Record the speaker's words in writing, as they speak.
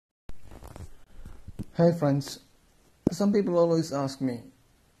Hey friends, some people always ask me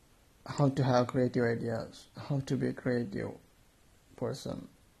how to have creative ideas, how to be a creative person,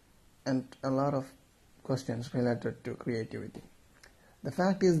 and a lot of questions related to creativity. The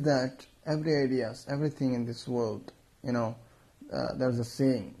fact is that everything in this world, there's a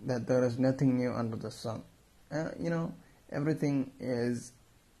saying that there is nothing new under the sun. You know, everything is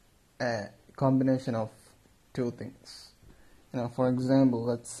a combination of two things. For example,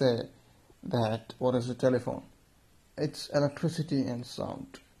 let's say that what is a telephone? It's electricity and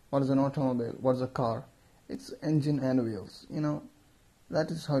sound. What is an automobile? What is a car? It's engine and wheels. That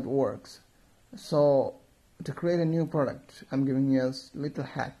is how it works. So to create a new product, I'm giving you a little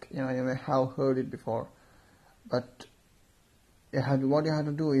hack. You may have heard it before, but what you have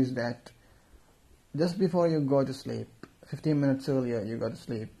to do is that just before you go to sleep, 15 minutes earlier you go to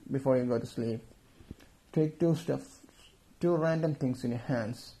sleep, before you go to sleep, take two random things in your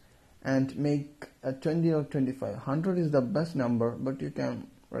hands and make a 20 or 25. 100 is the best number, but you can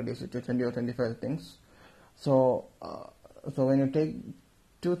reduce it to 20 or 25 things. So when you take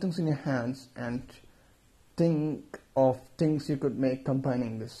two things in your hands and think of things you could make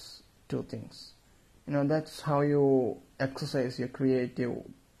combining these two things, that's how you exercise your creative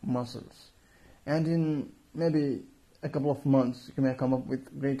muscles. And in maybe a couple of months, you may come up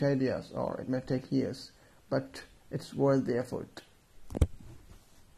with great ideas, or it may take years, but it's worth the effort.